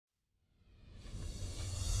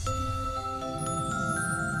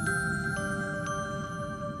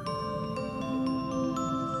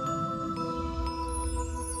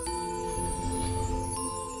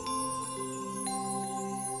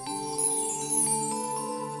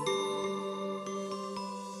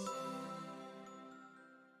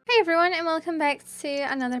everyone, and welcome back to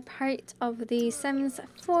another part of the Sims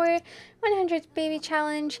 4 100 Baby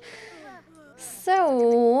Challenge.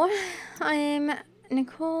 So,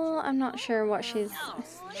 Nicole, I'm not sure what she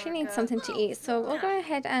needs something to eat, so we'll go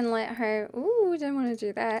ahead and let her, ooh, didn't want to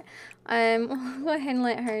do that. We'll go ahead and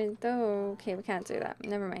let her, okay, we can't do that,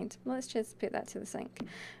 never mind. Let's just put that to the sink.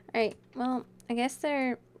 Alright, well, I guess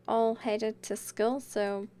they're all headed to school,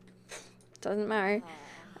 so doesn't matter.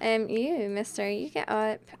 You, mister, you get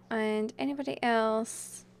up, and anybody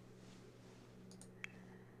else?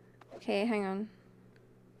 Okay, hang on.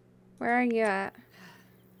 Where are you at?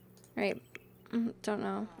 Right, don't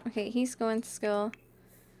know. Okay, he's going to school.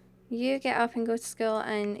 You get up and go to school,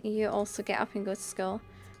 and you also get up and go to school.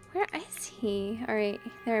 Where is he? Alright,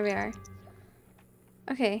 there we are.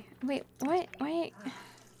 Okay, wait, what? Wait.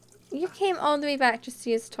 You came all the way back just to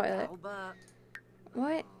use the toilet.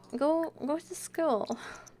 What? Go to school.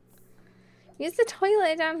 Use the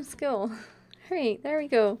toilet at damn school. Alright, there we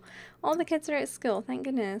go. All the kids are at school, thank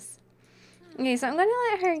goodness. Okay, so I'm gonna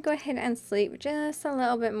let her go ahead and sleep just a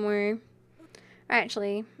little bit more.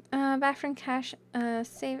 Actually, bathroom cache,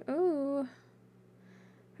 save, ooh.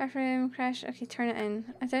 Bathroom crash, okay, turn it in.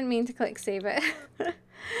 I didn't mean to click save it.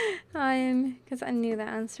 Because I knew the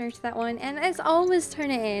answer to that one. And it's always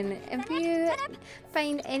turn it in. If you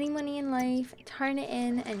find any money in life, turn it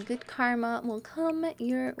in and good karma will come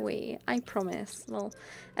your way. I promise. Well,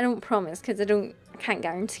 I don't promise because I can't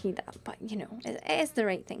guarantee that. But, you know, it is the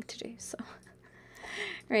right thing to do. So,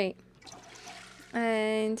 right.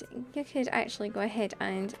 And you could actually go ahead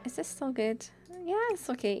and... Is this still good? Yeah, it's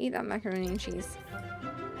okay. Eat that macaroni and cheese.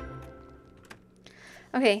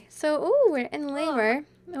 Okay, so, ooh, we're in labor.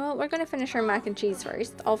 Well, we're going to finish our mac and cheese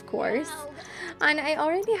first, of course. And I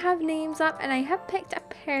already have names up, and I have picked a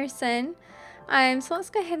person. So let's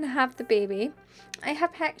go ahead and have the baby. I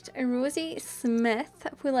have picked Rosie Smith,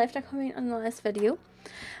 who left a comment on the last video.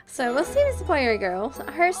 So we'll see if it's a boy or a girl. So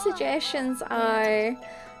her suggestions are...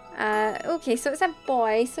 okay, so it's a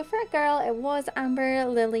boy. So for a girl, it was Amber,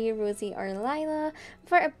 Lily, Rosie, or Lila.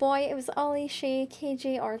 For a boy, it was Ollie, Shay,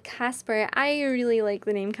 KJ, or Casper. I really like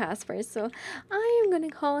the name Casper, so I am going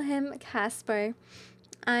to call him Casper.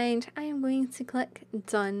 And I am going to click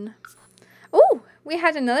done. Oh, we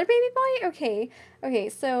had another baby boy? Okay. Okay,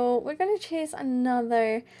 so we're going to choose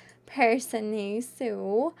another person now.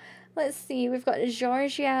 So let's see. We've got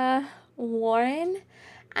Georgia Warren.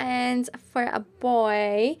 And for a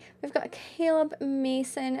boy, we've got Caleb,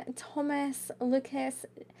 Mason, Thomas, Lucas,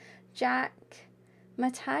 Jack,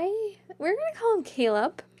 Matai. We're going to call him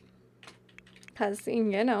Caleb. Because,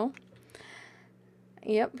 you know.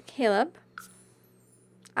 Yep, Caleb.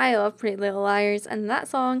 I love Pretty Little Liars, and that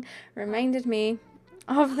song reminded me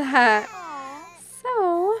of that.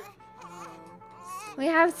 So, we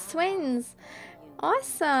have twins.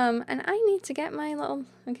 Awesome. And I need to get my little...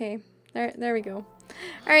 Okay, there we go.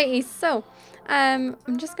 Alrighty, so I'm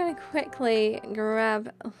just gonna quickly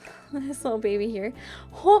grab this little baby here.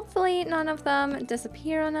 Hopefully none of them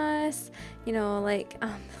disappear on us, you know, like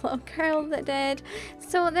the little girl that did.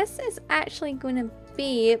 So this is actually gonna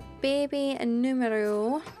be baby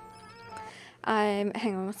numero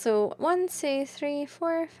hang on, so 1 2 3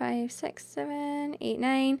 4 5 6 7 8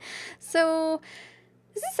 9. So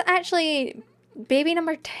this is actually baby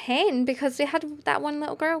number 10 because we had that one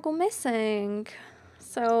little girl go missing.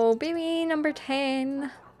 So, baby number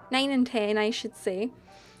 10, 9 and 10, I should say.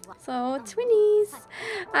 So, twinnies.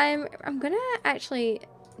 I'm gonna actually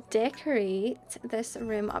decorate this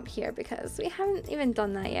room up here because we haven't even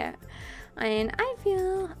done that yet. And I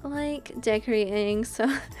feel like decorating, so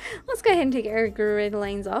let's go ahead and take our grid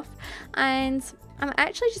lines off. And I'm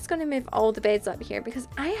actually just going to move all the beds up here because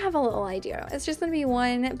I have a little idea. It's just going to be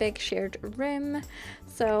one big shared room.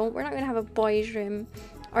 So, we're not going to have a boys' room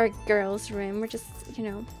or a girls' room. We're just, you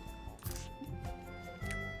know,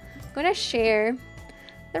 gonna share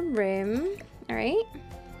the room. Alright.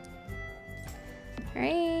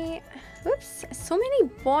 Alright. Whoops. So many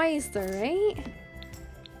boys though, right?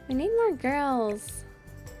 We need more girls.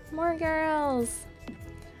 More girls.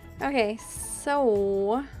 Okay,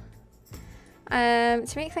 so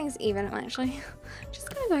to make things even, I'm actually just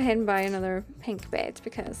gonna go ahead and buy another pink bed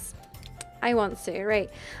because I want to, right?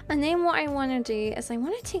 And then what I want to do is I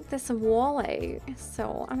want to take this wall out.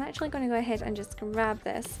 So I'm actually going to go ahead and just grab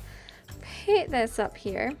this, put this up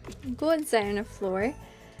here, go down the floor,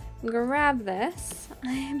 grab this,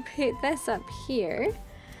 and put this up here.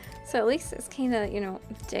 So at least it's kind of, you know,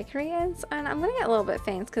 decorated. And I'm going to get a little bit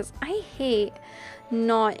fenced because I hate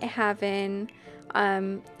not having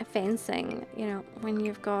fencing, you know, when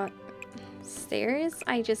you've got stairs.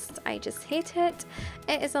 I just hate it.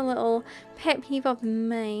 It is a little pet peeve of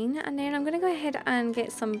mine. And then I'm gonna go ahead and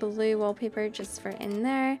get some blue wallpaper just for in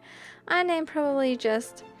there, and then probably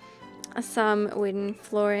just some wooden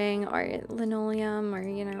flooring or linoleum, or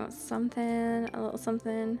you know, something, a little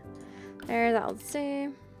something there, that'll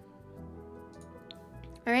do.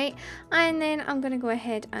 Alright, and then I'm gonna go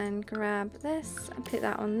ahead and grab this and put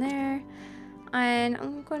that on there, and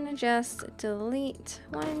I'm gonna just delete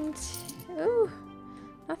one, two, ooh,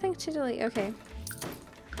 nothing to delete, okay,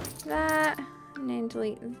 that, and then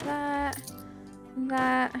delete that,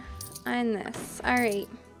 that, and this. Alright.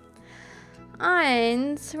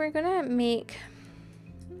 And we're gonna make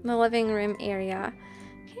the living room area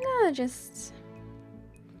kind of just,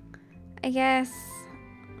 I guess,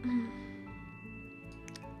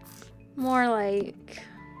 more like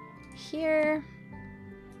here.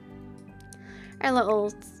 Our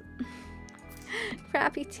little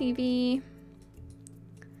crappy TV,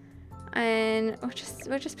 and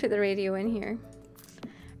we'll just put the radio in here.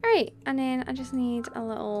 All right, and then I just need a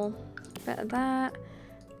little bit of that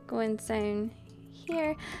going down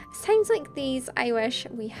here. It sounds like these, I wish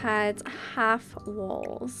we had half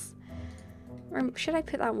walls. Or should I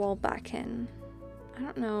put that wall back in? I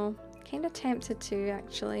don't know. Kind of tempted to,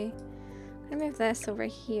 actually. I'm gonna move this over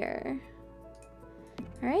here.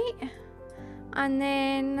 Alright. And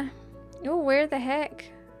then, oh, where the heck?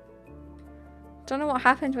 Don't know what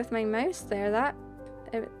happened with my mouse there.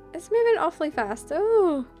 It's moving awfully fast.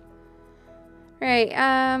 Oh. Right,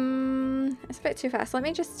 it's a bit too fast. Let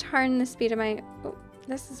me just turn the speed of my, oh,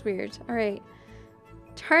 this is weird. Alright.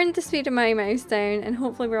 Turn the speed of my mouse down and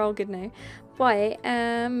hopefully we're all good now. But, what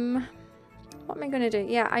am I gonna do?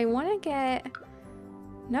 Yeah, I wanna get,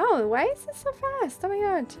 no, why is it so fast? Oh my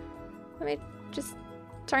god. Let me just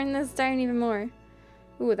turn this down even more.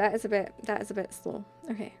 Ooh, that is a bit slow.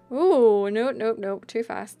 Okay. Ooh, nope, too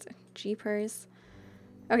fast. Jeepers.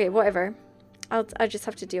 Okay, whatever. I'll just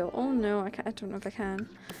have to deal. Oh no, I don't know if I can.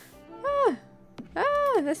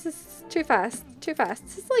 This is too fast. Too fast.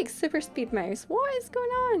 This is like super speed mouse. What is going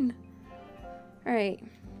on? Alright.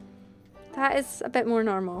 That is a bit more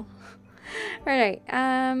normal. Alright,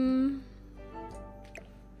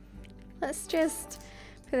 let's just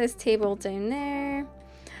put this table down there.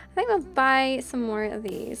 I think we'll buy some more of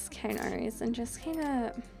these counters and just kind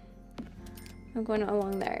of, I'm going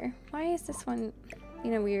along there. Why is this one,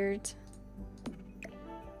 you know, weird?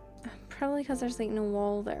 Probably because there's like no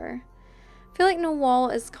wall there. I feel like no wall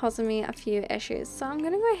is causing me a few issues, so I'm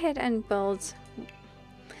gonna go ahead and build. We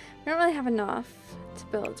don't really have enough to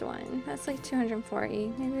build one. That's like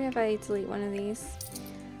 240. Maybe if I delete one of these.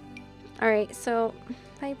 Alright, so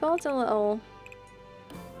if I build a little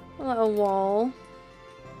wall,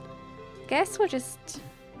 guess we'll just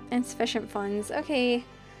insufficient funds. Okay.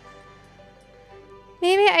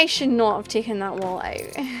 Maybe I should not have taken that wall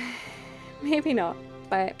out. Maybe not,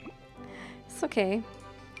 but it's okay.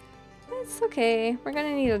 It's okay. We're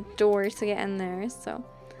gonna need a door to get in there, so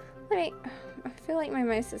I feel like my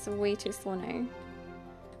mouse is way too slow now.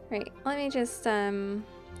 Right, let me just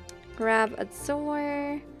grab a door.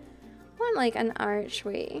 I want like an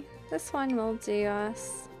archway. This one will do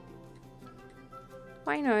us.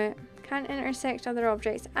 Why not? Can't intersect other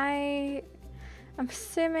objects. I'm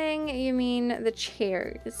assuming you mean the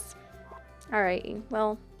chairs. Alrighty,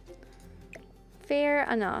 well, fair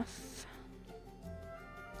enough.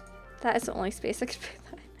 That is the only space I could put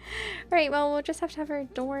that in. Right, well, we'll just have to have our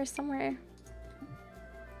door somewhere.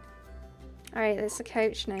 Alright, that's the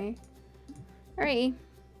couch now. Alrighty.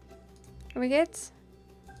 Are we good?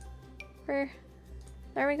 There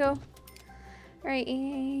we go. Alright,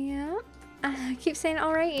 yeah. I keep saying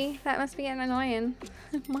alrighty. That must be getting annoying.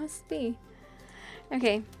 It must be.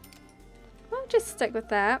 Okay. We'll just stick with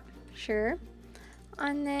that. Sure.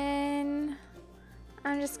 And then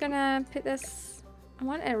I'm just gonna put this, I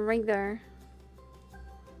want it right there.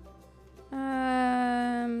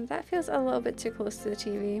 That feels a little bit too close to the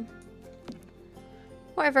TV.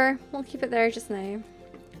 Whatever, we'll keep it there just now.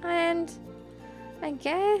 And I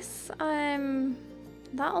guess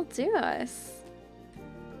that'll do us.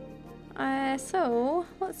 So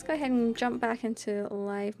let's go ahead and jump back into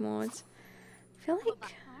live mode. I feel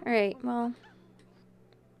like, alright, well,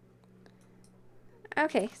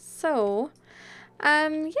 okay, so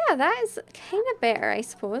yeah, that is kind of better, I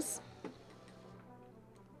suppose.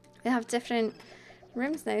 We have different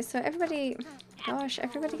rooms now, so everybody, gosh,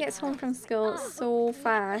 everybody gets home from school so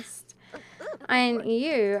fast. And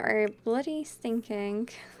you are bloody stinking.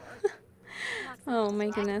 Oh my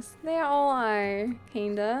goodness. They all are,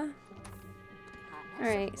 kinda.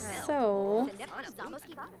 Alright, so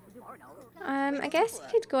I guess you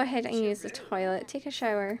could go ahead and use the toilet. Take a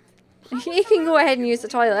shower. You can go ahead and use the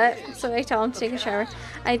toilet. So I tell him to take a shower.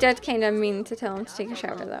 I did kind of mean to tell him to take a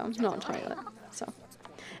shower though, not a toilet. So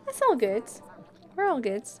it's all good. We're all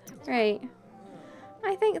good. Right.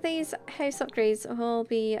 I think these house upgrades will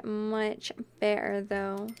be much better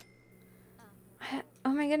though. Oh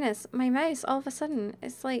my goodness, my mouse all of a sudden,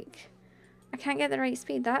 it's like I can't get the right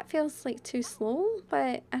speed. That feels like too slow,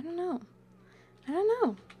 but I don't know. I don't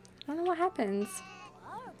know. I don't know what happens.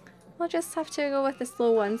 We'll just have to go with the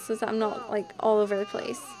slow one so that I'm not like all over the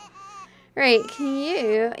place. Right, can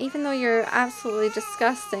you, even though you're absolutely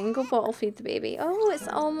disgusting, go bottle feed the baby. Oh, it's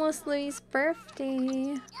almost Louie's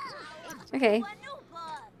birthday. Okay.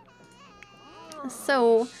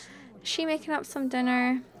 So, is she making up some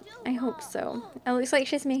dinner? I hope so. It looks like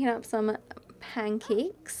she's making up some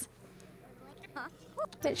pancakes,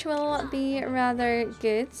 which will be rather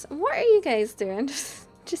good. What are you guys doing?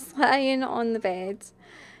 Just lying on the bed.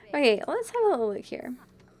 Okay, let's have a little look here.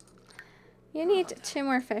 You need 2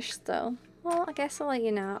 more fish still. Well, I guess I'll let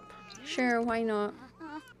you nap. Sure, why not?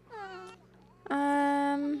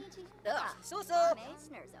 I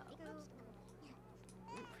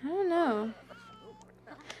don't know.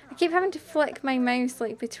 I keep having to flick my mouse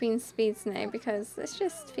like between speeds now because this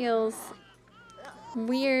just feels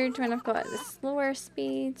weird when I've got the slower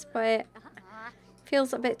speeds, but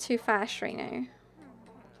feels a bit too fast right now.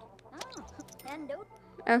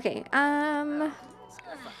 Okay,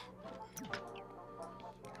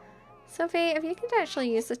 Sophie, if you could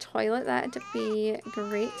actually use the toilet, that'd be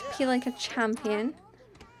great. Pee like a champion.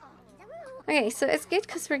 Okay, so it's good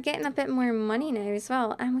because we're getting a bit more money now as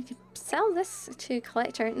well. And we could sell this to a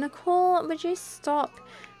collector. Nicole, would you stop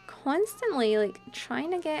constantly, like,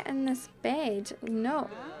 trying to get in this bed? No.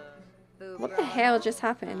 What the hell just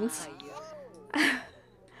happened?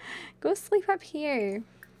 Go sleep up here.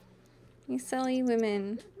 You silly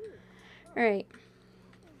women. Alright.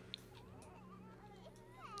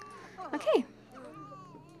 Okay.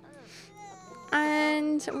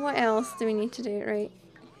 And what else do we need to do? Right.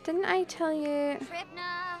 Didn't I tell you?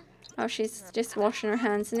 Oh, she's just washing her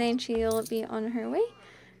hands and then she'll be on her way.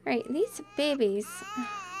 Right, these babies.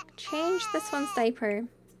 Change this one's diaper.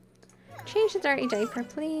 Change the dirty diaper,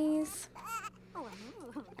 please.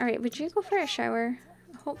 Alright, would you go for a shower?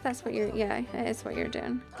 I hope that's what you're... Yeah, it is what you're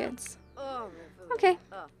doing. Good. Okay.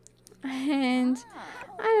 And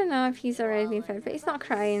I don't know if he's already been fed, but he's not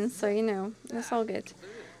crying, so you know, that's all good.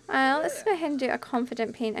 Let's go ahead and do a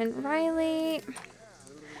confident paint. And Riley,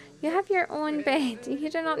 you have your own bed. You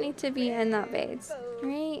do not need to be in that bed,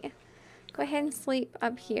 right? Go ahead and sleep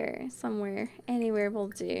up here somewhere. Anywhere will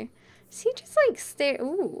do. Is he just like stare?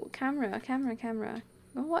 Ooh, camera.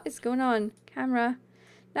 Oh, what is going on? Camera.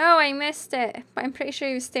 No, I missed it. But I'm pretty sure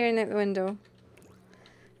he was staring out the window.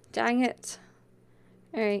 Dang it.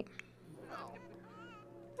 Alright.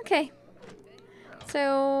 Okay.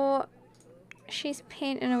 So, she's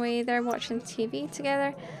painting away. They're watching TV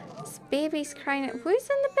together. This baby's crying. Who's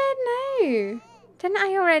in the bed now? Didn't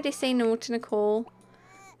I already say no to Nicole?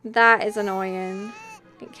 That is annoying.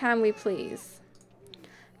 Can we please?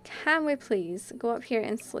 Can we please go up here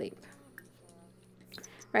and sleep?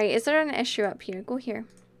 Right, is there an issue up here? Go here.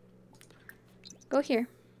 Go here.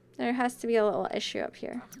 There has to be a little issue up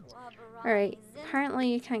here. Alright,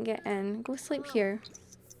 apparently you can't get in. Go sleep here.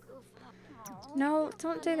 No,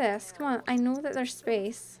 don't do this. Come on, I know that there's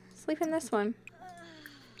space. Sleep in this one.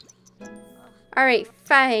 Alright,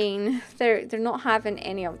 fine. They're not having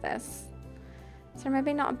any of this. So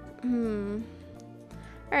maybe not...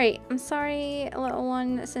 Alright, I'm sorry, little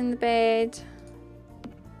one that's in the bed.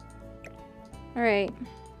 Alright.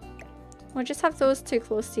 We'll just have those two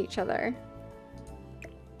close to each other.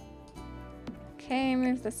 Okay,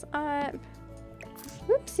 move this up.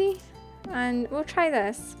 Whoopsie. And we'll try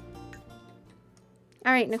this.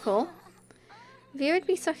 Alright, Nicole. If you would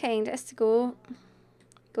be so kind as to go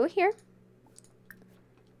here.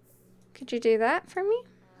 Could you do that for me?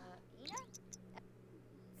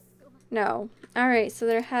 No. Alright, so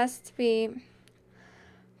there has to be...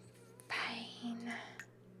 Fine.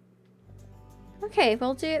 Okay,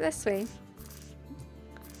 we'll do it this way.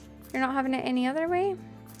 You're not having it any other way?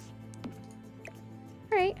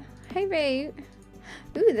 Alright, how about...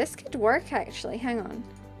 Ooh, this could work actually. Hang on.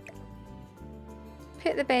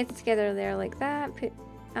 Put the beds together there like that. Put,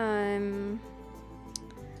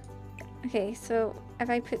 okay, so if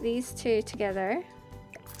I put these two together...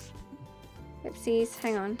 Oopsies,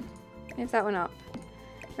 hang on. Move that one up.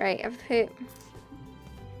 Right, I've put...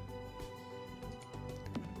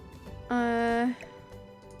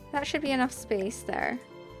 that should be enough space there.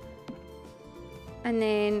 And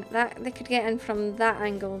then that they could get in from that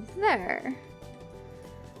angle there.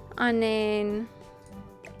 And then...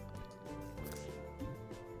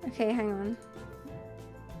 Okay, hang on.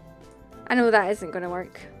 I know that isn't going to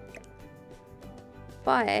work.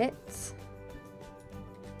 But...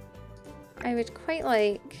 I would quite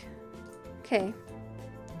like... Okay.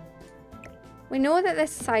 We know that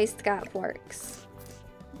this sized gap works.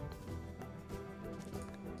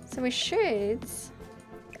 So we should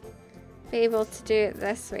be able to do it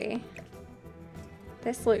this way.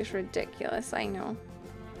 This looks ridiculous, I know.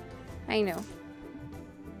 I know.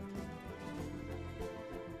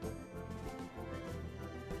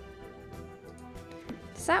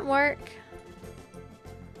 Does that work?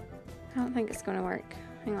 I don't think it's going to work.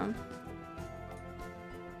 Hang on.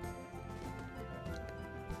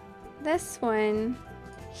 This one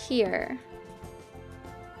here.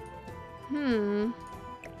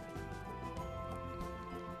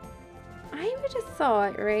 I would have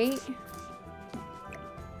thought, right?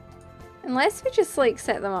 Unless we just like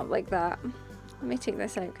set them up like that. Let me take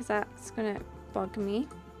this out because that's gonna bug me.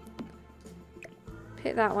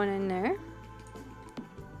 Put that one in there.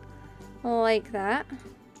 Like that.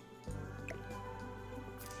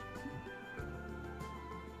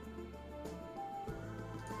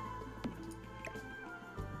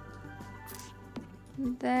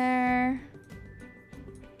 There.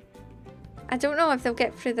 I don't know if they'll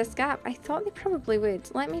get through this gap. I thought they probably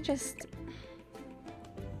would. Let me just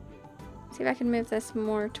see if I can move this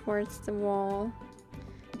more towards the wall.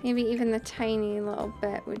 Maybe even the tiny little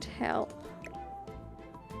bit would help.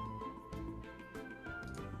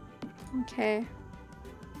 Okay.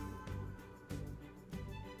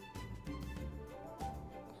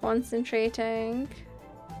 Concentrating.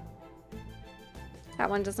 That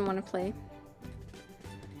one doesn't want to play.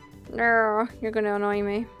 No, you're going to annoy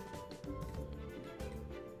me.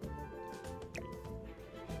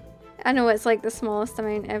 I know it's like the smallest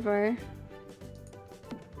amount ever.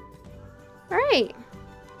 Alright.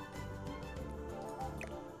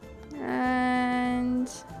 And...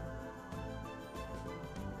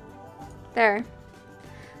 there.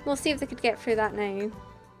 We'll see if they could get through that now.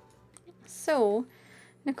 So,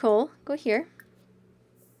 Nicole, go here.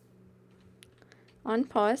 On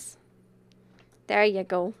pause. There you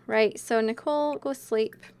go. Right, so Nicole, go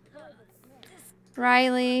sleep.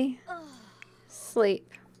 Riley, sleep.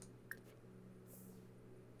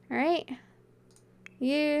 Alright.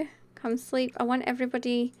 You, come sleep. I want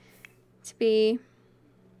everybody to be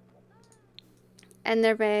in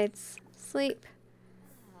their beds. Sleep.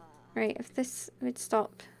 Right, if this would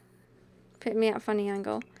stop putting me at a funny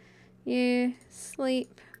angle. You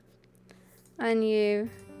sleep. And you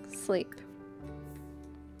sleep.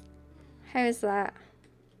 How is that?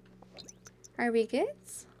 Are we good?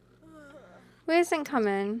 Who isn't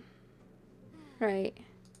coming? Right.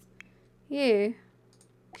 You.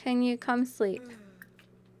 Can you come sleep?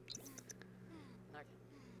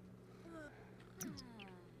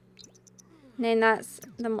 And then that's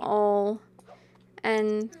them all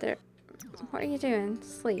in their... What are you doing?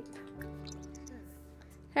 Sleep.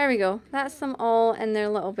 There we go. That's them all in their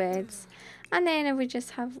little beds. And then if we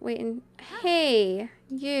just have waiting... Hey,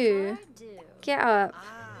 you. Get up.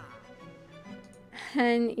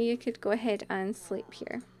 And you could go ahead and sleep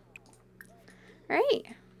here. Right.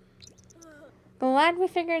 Glad we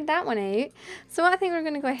figured that one out. So what I think we're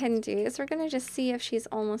going to go ahead and do is we're going to just see if she's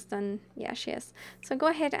almost done. Yeah, she is. So go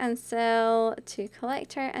ahead and sell to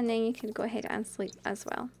collector, and then you can go ahead and sleep as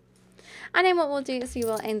well. And then what we'll do is we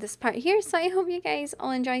will end this part here. So I hope you guys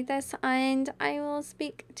all enjoyed this, and I will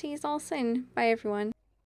speak to you all soon. Bye everyone.